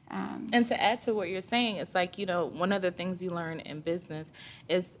 And to add to what you're saying, it's like, one of the things you learn in business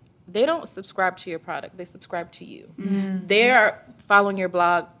is they don't subscribe to your product. They subscribe to you. Mm-hmm. They're following your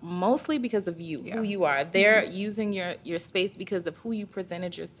blog mostly because of you, who you are. They're using your space because of who you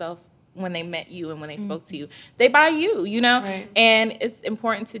presented yourself when they met you and when they spoke to you. They buy you, Right. And it's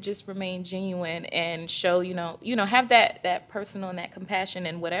important to just remain genuine and show, have that personal and that compassion,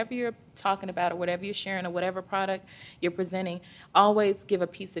 and whatever you're talking about or whatever you're sharing or whatever product you're presenting, always give a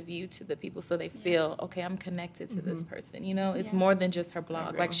piece of you to the people so they feel, okay, I'm connected to this person. It's more than just her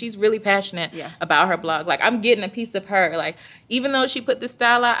blog. Like, she's really passionate about her blog. Like, I'm getting a piece of her. Like, even though she put this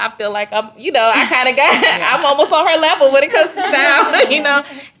style out, I feel like I kind of got, I'm almost on her level when it comes to style,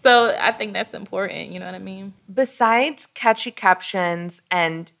 So I think that's important. You know what I mean? Besides catchy captions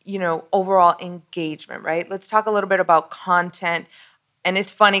and, overall engagement, right? Let's talk a little bit about content. And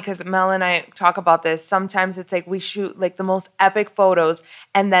it's funny because Mel and I talk about this. Sometimes it's like we shoot like the most epic photos,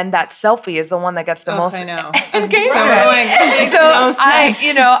 and then that selfie is the one that gets the most. I know. engagement. So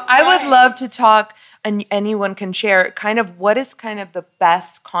I would love to talk, and anyone can share kind of what is kind of the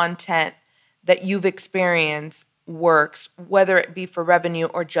best content that you've experienced works, whether it be for revenue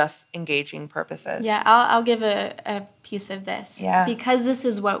or just engaging purposes. Yeah, I'll give a piece of this. Yeah. Because this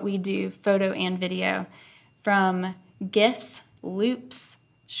is what we do, photo and video, from GIFs, loops,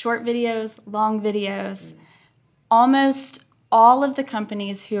 short videos, long videos. Almost all of the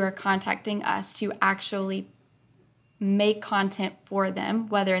companies who are contacting us to actually make content for them,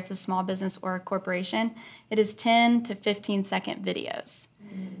 whether it's a small business or a corporation, it is 10 to 15 second videos.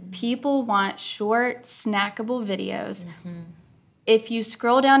 People want short, snackable videos. If you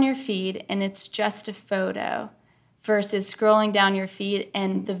scroll down your feed and it's just a photo versus scrolling down your feed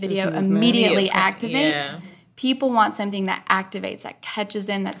and the video immediately activates, people want something that activates, that catches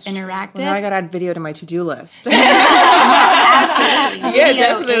them, that's interactive. Well, now I got to add video to my to-do list. Absolutely.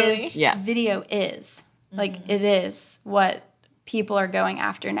 Video is. Like, it is what people are going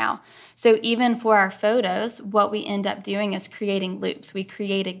after now. So even for our photos, what we end up doing is creating loops. We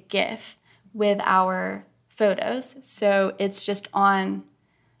create a GIF with our photos. So it's just on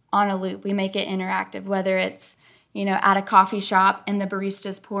a loop. We make it interactive, whether it's, at a coffee shop and the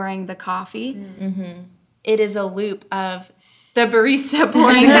barista's pouring the coffee. Mm-hmm. It is a loop of the barista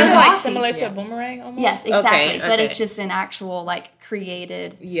pouring the coffee. Like similar to a boomerang almost? Yes, exactly. Okay. But it's just an actual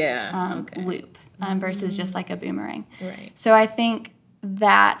created loop versus just like a boomerang. Right. So I think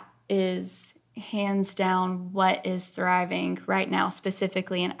that is hands down what is thriving right now,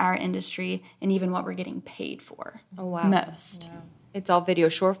 specifically in our industry, and even what we're getting paid for most. Wow. It's all video,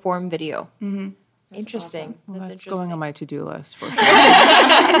 short form video. Mm-hmm. Interesting. Awesome. Well, that's going on my to-do list for sure.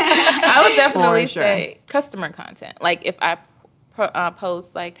 I would definitely say customer content. Like, if I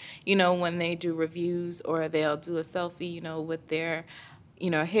post, when they do reviews, or they'll do a selfie, with their,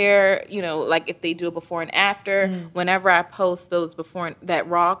 hair, like if they do a before and after, whenever I post those that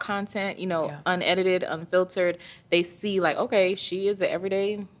raw content, unedited, unfiltered, they see okay, she is an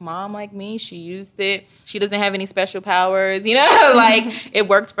everyday mom like me. She used it. She doesn't have any special powers, it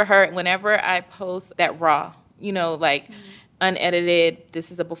worked for her. Whenever I post that raw, unedited,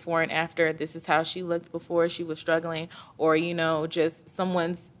 this is a before and after, this is how she looked before she was struggling, or, just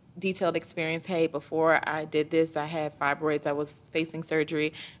someone's detailed experience. Hey, before I did this, I had fibroids, I was facing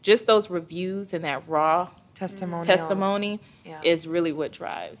surgery. Just those reviews and that raw testimony is really what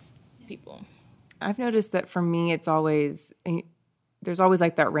drives people. I've noticed that for me, it's always, there's always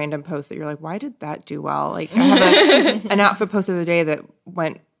that random post that you're like, why did that do well? I have an outfit post of the day that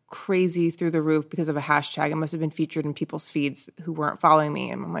went crazy through the roof because of a hashtag. It must have been featured in people's feeds who weren't following me.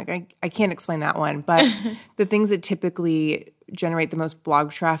 And I'm like, I can't explain that one. But the things that typically generate the most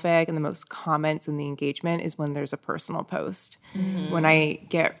blog traffic and the most comments and the engagement is when there's a personal post. Mm-hmm. When I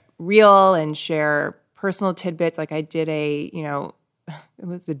get real and share personal tidbits, like I did it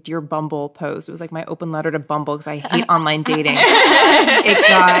was a Dear Bumble post. It was my open letter to Bumble because I hate online dating. It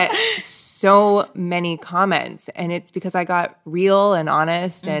got so many comments, and it's because I got real and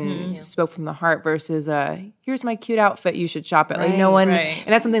honest and spoke from the heart versus here's my cute outfit, you should shop it. And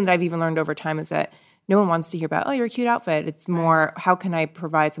that's something that I've even learned over time is that no one wants to hear about, oh, you're a cute outfit. It's more, how can I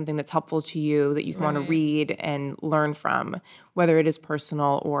provide something that's helpful to you that you can want to read and learn from, whether it is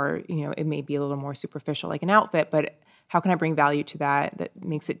personal or, it may be a little more superficial like an outfit, but how can I bring value to that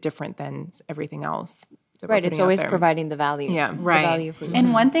makes it different than everything else? Right. It's always providing the value. Yeah. The Right. value for you.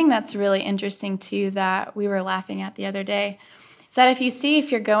 And one thing that's really interesting too that we were laughing at the other day is that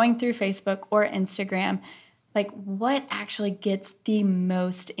if you're going through Facebook or Instagram, like what actually gets the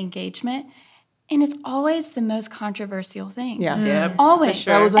most engagement? And it's always the most controversial things. Yeah. Yep, Always. for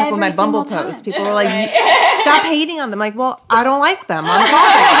sure. That was one of my Every Bumble single posts. time. People were like, stop hating on them. Like, well, I don't like them. I'm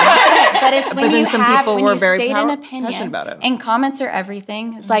sorry. But it's when But then you some have, people when were you very state an passionate opinion, about it. and comments are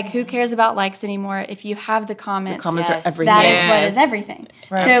everything. It's like, who cares about likes anymore? If you have the comments, comments are everything. that is what Yes. is everything.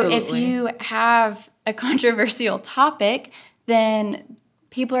 So if Absolutely. you have a controversial topic, then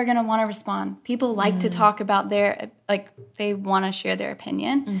people are going to want to respond. People like to talk about they want to share their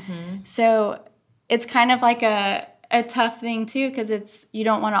opinion. So it's kind of like a tough thing too, because you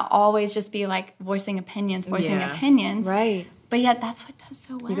don't want to always just be like voicing opinions, Right. But yet that's what does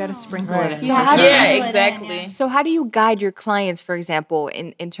so well. You got to sprinkle it in. You have to Yeah, sprinkle it in, exactly. yeah. So how do you guide your clients, for example,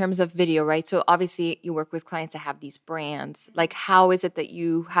 in terms of video, right? So obviously you work with clients that have these brands. Like how is it that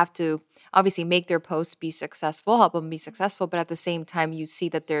you have to obviously make their posts be successful, help them be successful, but at the same time you see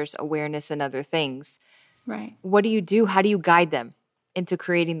that there's awareness in other things. Right. What do you do? How do you guide them into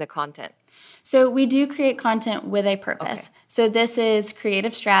creating the content? So we do create content with a purpose. Okay. So this is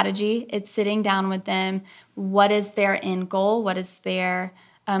creative strategy. It's sitting down with them. What is their end goal? What is their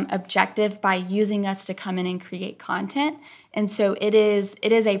objective by using us to come in and create content? And so it is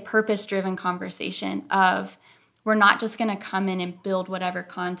a purpose-driven conversation of we're not just going to come in and build whatever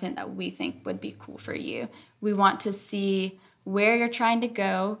content that we think would be cool for you. We want to see where you're trying to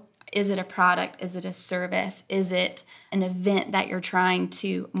go. Is it a product? Is it a service? Is it an event that you're trying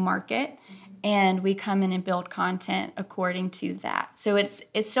to market? And we come in and build content according to that. So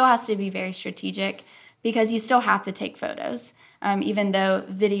it still has to be very strategic because you still have to take photos. Even though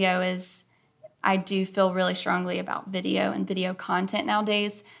video I do feel really strongly about video and video content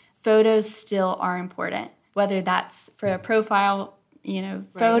nowadays, photos still are important. Whether that's for a profile,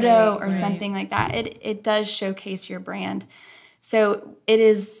 photo or something like that, it does showcase your brand. So it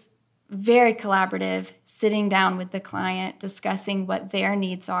is very collaborative, sitting down with the client, discussing what their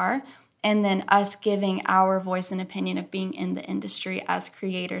needs are, and then us giving our voice and opinion of being in the industry as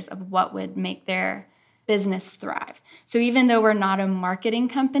creators of what would make their business thrive. So even though we're not a marketing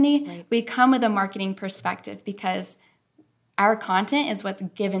company, we come with a marketing perspective because our content is what's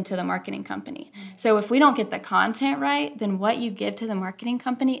given to the marketing company. So if we don't get the content right, then what you give to the marketing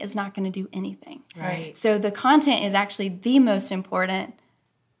company is not going to do anything. Right. So the content is actually the most important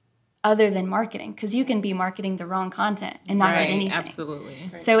other than marketing, because you can be marketing the wrong content and not get anything. Absolutely.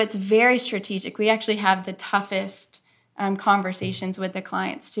 So it's very strategic. We actually have the toughest conversations with the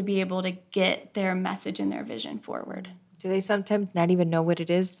clients to be able to get their message and their vision forward. Do they sometimes not even know what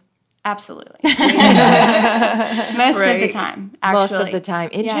it is? Absolutely. Most of the time, actually. Most of the time.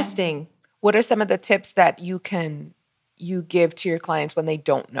 Interesting. What are some of the tips that you give to your clients when they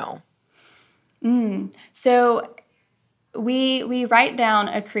don't know? So we write down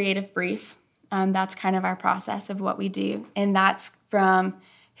a creative brief. That's kind of our process of what we do. And that's from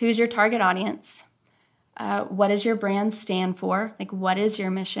who's your target audience? What does your brand stand for? Like, what is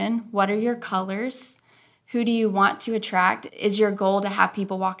your mission? What are your colors? Who do you want to attract? Is your goal to have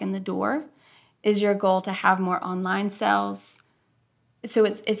people walk in the door? Is your goal to have more online sales? So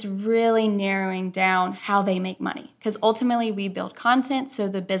it's really narrowing down how they make money. Because ultimately we build content so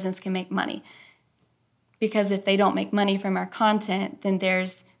the business can make money. Because if they don't make money from our content, then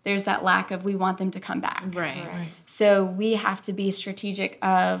there's that lack of we want them to come back. Right. So we have to be strategic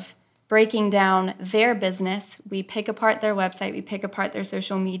of breaking down their business. We pick apart their website, we pick apart their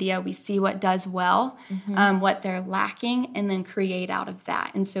social media, we see what does well, what they're lacking, and then create out of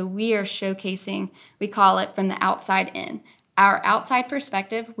that. And so we are showcasing, we call it from the outside in. Our outside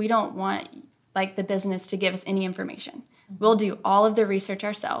perspective, we don't want like the business to give us any information. We'll do all of the research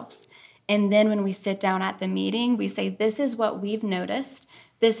ourselves. And then when we sit down at the meeting, we say, this is what we've noticed.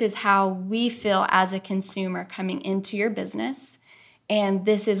 This is how we feel as a consumer coming into your business. And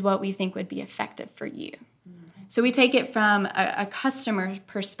this is what we think would be effective for you. So we take it from a customer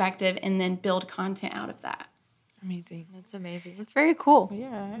perspective and then build content out of that. Amazing. That's amazing. That's very cool.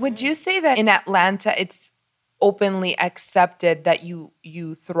 Yeah. Would you say that in Atlanta, it's openly accepted that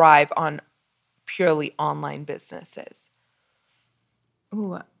you thrive on purely online businesses?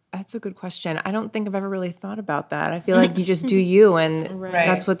 Ooh, that's a good question. I don't think I've ever really thought about that. I feel like you just do you, and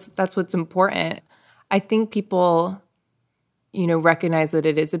that's what's important. I think people recognize that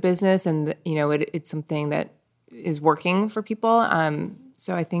it is a business and that, it's something that is working for people.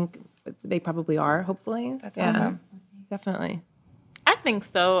 So I think they probably are, hopefully. That's awesome. Definitely. I think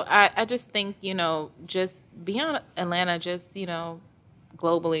so. I just think, just beyond Atlanta, just,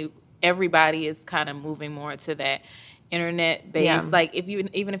 globally, everybody is kind of moving more to that internet based. Yeah. Like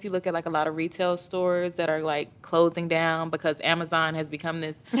even if you look at like a lot of retail stores that are like closing down because Amazon has become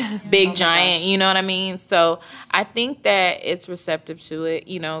this big giant, you know what I mean? So I think that it's receptive to it,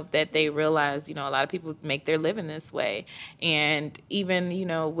 that they realize, a lot of people make their living this way. And even,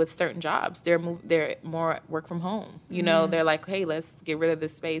 with certain jobs, they're more work from home. They're like, hey, let's get rid of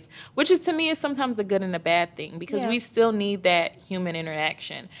this space, which is to me is sometimes a good and a bad thing because we still need that human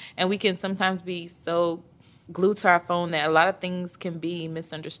interaction. And we can sometimes be so glued to our phone that a lot of things can be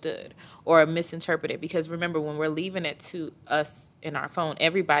misunderstood or misinterpreted, because remember, when we're leaving it to us in our phone,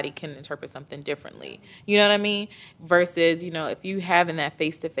 everybody can interpret something differently, you know what I mean, versus if you having that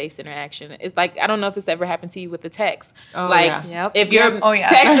face-to-face interaction. It's like, I don't know if it's ever happened to you with the text, if you're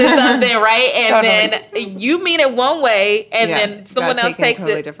texting something, right, and then you mean it one way and then someone else takes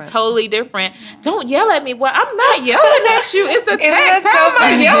it totally different. Don't yell at me. Well, I'm not yelling at you, it's a text. How am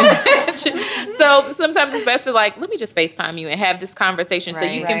I yelling at you? So sometimes it's best to let me just FaceTime you and have this conversation so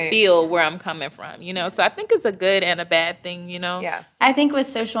you can feel where I'm coming from, So I think it's a good and a bad thing, Yeah. I think with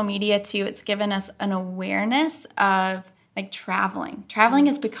social media too, it's given us an awareness of like traveling. Traveling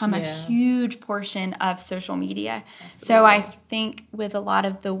has become a huge portion of social media. Absolutely. So I think with a lot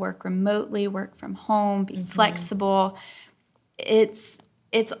of the work remotely, work from home, being flexible, it's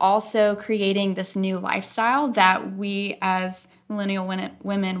also creating this new lifestyle that we as millennial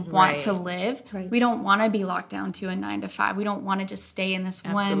women want to live. Right. We don't want to be locked down to a 9-to-5. We don't want to just stay in this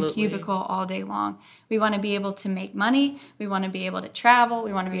one cubicle all day long. We want to be able to make money. We want to be able to travel.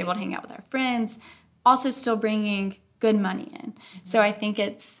 We want to be able to hang out with our friends. Also still bringing good money in. So I think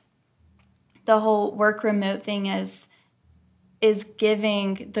it's the whole work remote thing is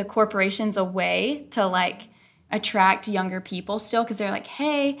giving the corporations a way to attract younger people still, because they're like,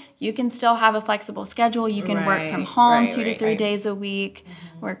 hey, you can still have a flexible schedule. You can work from home 2 to 3 days a week,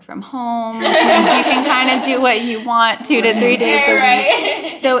 work from home. You can kind of do what you want 2 to 3 days a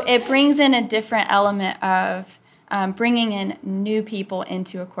week. So it brings in a different element of bringing in new people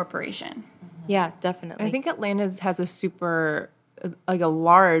into a corporation. Yeah, definitely. I think Atlanta has a super, a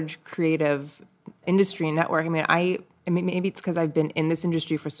large creative industry network. I mean, maybe it's because I've been in this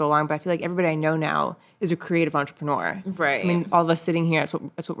industry for so long, but I feel like everybody I know now is a creative entrepreneur. Right. I mean, all of us sitting here,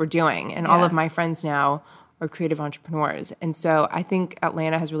 that's what we're doing. And all of my friends now are creative entrepreneurs. And so I think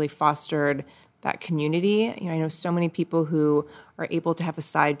Atlanta has really fostered that community. I know so many people who are able to have a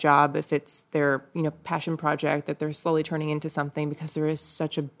side job if it's their, passion project that they're slowly turning into something, because there is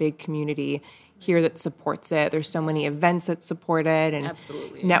such a big community here that supports it. There's so many events that support it and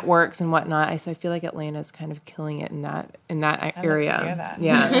networks and whatnot. So I feel like Atlanta is kind of killing it in that area. Love to hear that.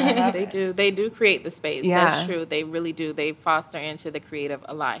 Yeah, They do create the space. Yeah. That's true. They really do. They foster into the creative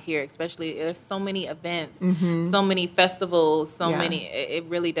a lot here. Especially there's so many events, so many festivals, so many. It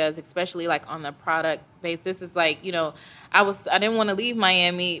really does. Especially on the product base. This is I didn't want to leave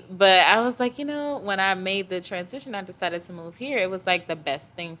Miami, but I was like, when I made the transition, I decided to move here. It was the best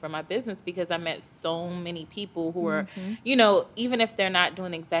thing for my business, because I met so many people who are, even if they're not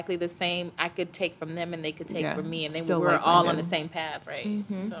doing exactly the same, I could take from them and they could take from me, and then we were all on the same path, right?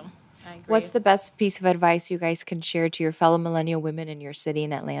 So I agree. What's the best piece of advice you guys can share to your fellow millennial women in your city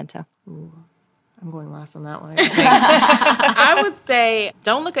in Atlanta? Ooh, I'm going last on that one. I would say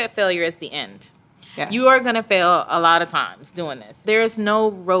don't look at failure as the end. Yes. You are going to fail a lot of times doing this. There is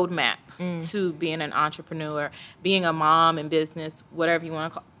no roadmap to being an entrepreneur, being a mom in business, whatever you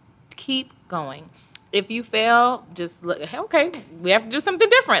want to call it. Keep going. If you fail, just look, okay, we have to do something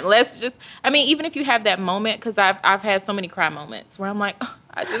different. Even if you have that moment, because I've had so many cry moments where I'm like, oh,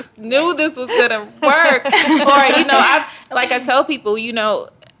 I just knew this was going to work. Or, I tell people,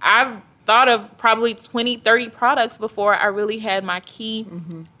 I've thought of probably 20, 30 products before I really had my key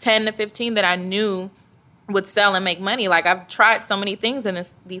 10 to 15 that I knew would sell and make money. I've tried so many things in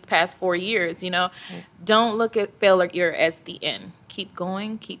these past 4 years, Don't look at failure as the end. Keep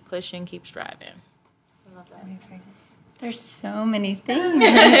going, keep pushing, keep striving. I love that. Amazing. There's so many things.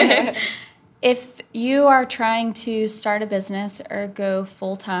 If you are trying to start a business or go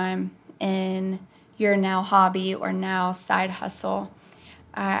full-time in your now hobby or now side hustle,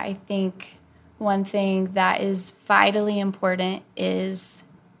 I think one thing that is vitally important is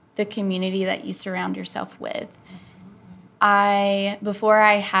the community that you surround yourself with. Absolutely. Before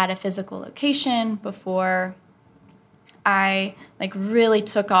I had a physical location, before I really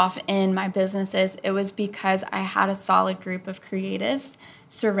took off in my businesses, it was because I had a solid group of creatives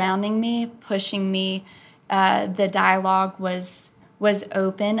surrounding me, pushing me. The dialogue was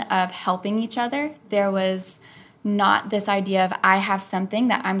open of helping each other. There was not this idea of I have something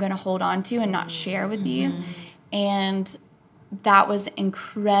that I'm going to hold on to and not share with you. And that was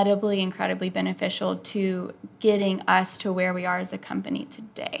incredibly, incredibly beneficial to getting us to where we are as a company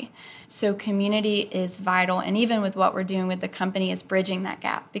today. So community is vital. And even with what we're doing with the company is bridging that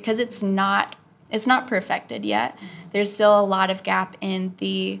gap, because it's not perfected yet. There's still a lot of gap in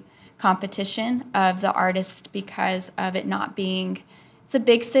the competition of the artists because of it not being, it's a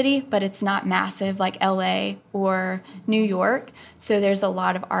big city, but it's not massive like LA or New York. So there's a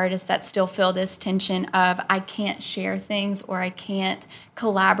lot of artists that still feel this tension of I can't share things or I can't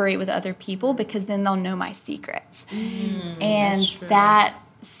collaborate with other people because then they'll know my secrets. And that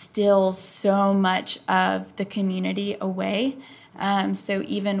steals so much of the community away. So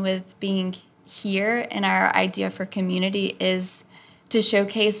even with being here, and our idea for community is to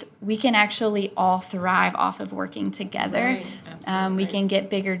showcase we can actually all thrive off of working together. We can get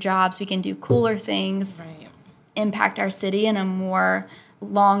bigger jobs, we can do cooler things, impact our city in a more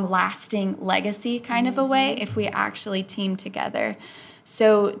long-lasting legacy kind of a way if we actually team together.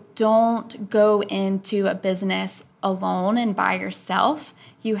 So don't go into a business alone and by yourself.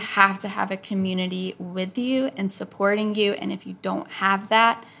 You have to have a community with you and supporting you. And if you don't have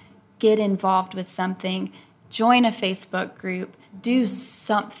that, get involved with something. Join a Facebook group. Do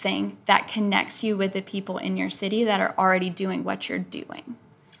something that connects you with the people in your city that are already doing what you're doing.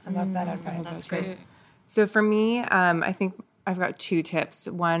 I love that advice. That's great. So for me, I think I've got 2 tips.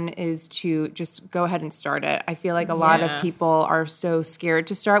 One is to just go ahead and start it. I feel like a lot of people are so scared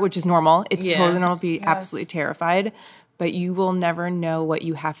to start, which is normal. It's totally normal to be absolutely terrified, but you will never know what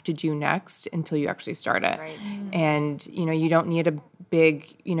you have to do next until you actually start it. Right. And, you don't need a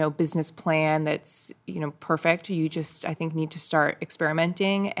big, business plan that's, perfect. You just, I think, need to start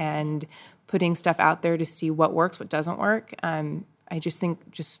experimenting and putting stuff out there to see what works, what doesn't work. I just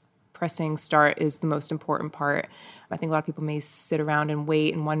think just pressing start is the most important part. I think a lot of people may sit around and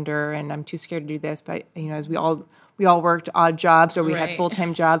wait and wonder, and I'm too scared to do this. But, as we all worked odd jobs or we had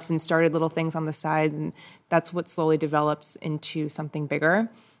full-time jobs and started little things on the side, and that's what slowly develops into something bigger.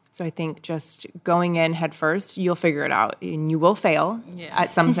 So I think just going in head first, you'll figure it out. And you will fail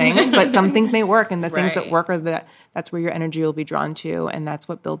at some things, but some things may work. And the things that work are that's where your energy will be drawn to, and that's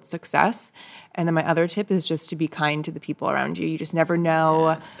what builds success. And then my other tip is just to be kind to the people around you. You just never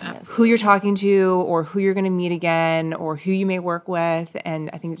know who you're talking to or who you're going to meet again or who you may work with. And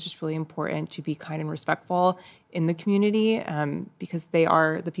I think it's just really important to be kind and respectful in the community because they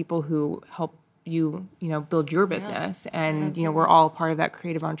are the people who help you build your business. And, we're all part of that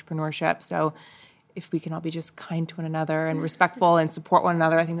creative entrepreneurship. So if we can all be just kind to one another and respectful and support one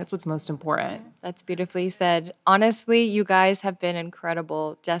another, I think that's what's most important. That's beautifully said. Honestly, you guys have been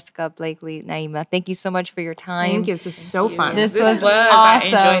incredible. Jessica, Blakely, Naima, thank you so much for your time. Thank you. This was so fun. This was awesome. I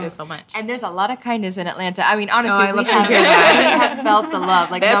enjoyed it so much. And there's a lot of kindness in Atlanta. I mean, honestly, I we have felt the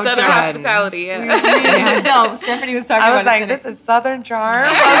love. Like, that's no Southern joke. hospitality, No, Stephanie was talking about it. I was like, this is Southern charm. I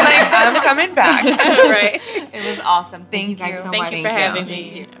was like, I'm coming back. Right. It was awesome. Thank you guys so much. Thank you for having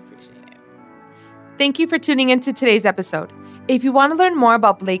me. Thank you for tuning into today's episode. If you want to learn more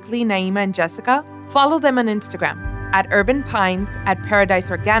about Blakely, Naima, and Jessica, follow them on Instagram at Urban Pines, at Paradise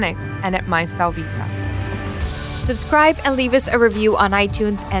Organics, and at MyStyle Vita. Subscribe and leave us a review on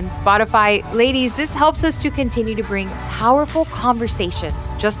iTunes and Spotify. Ladies, this helps us to continue to bring powerful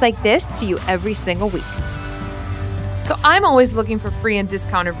conversations just like this to you every single week. So I'm always looking for free and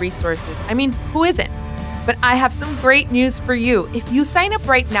discounted resources. I mean, who isn't? But I have some great news for you. If you sign up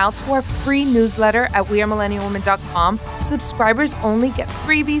right now to our free newsletter at wearemillennialwomen.com, subscribers only get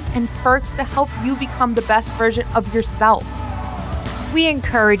freebies and perks to help you become the best version of yourself. We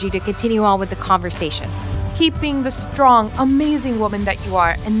encourage you to continue on with the conversation. Keep being the strong, amazing woman that you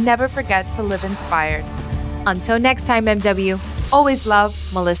are, and never forget to live inspired. Until next time, MW. Always love,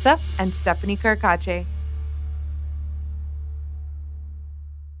 Melissa and Stephanie Kirkache.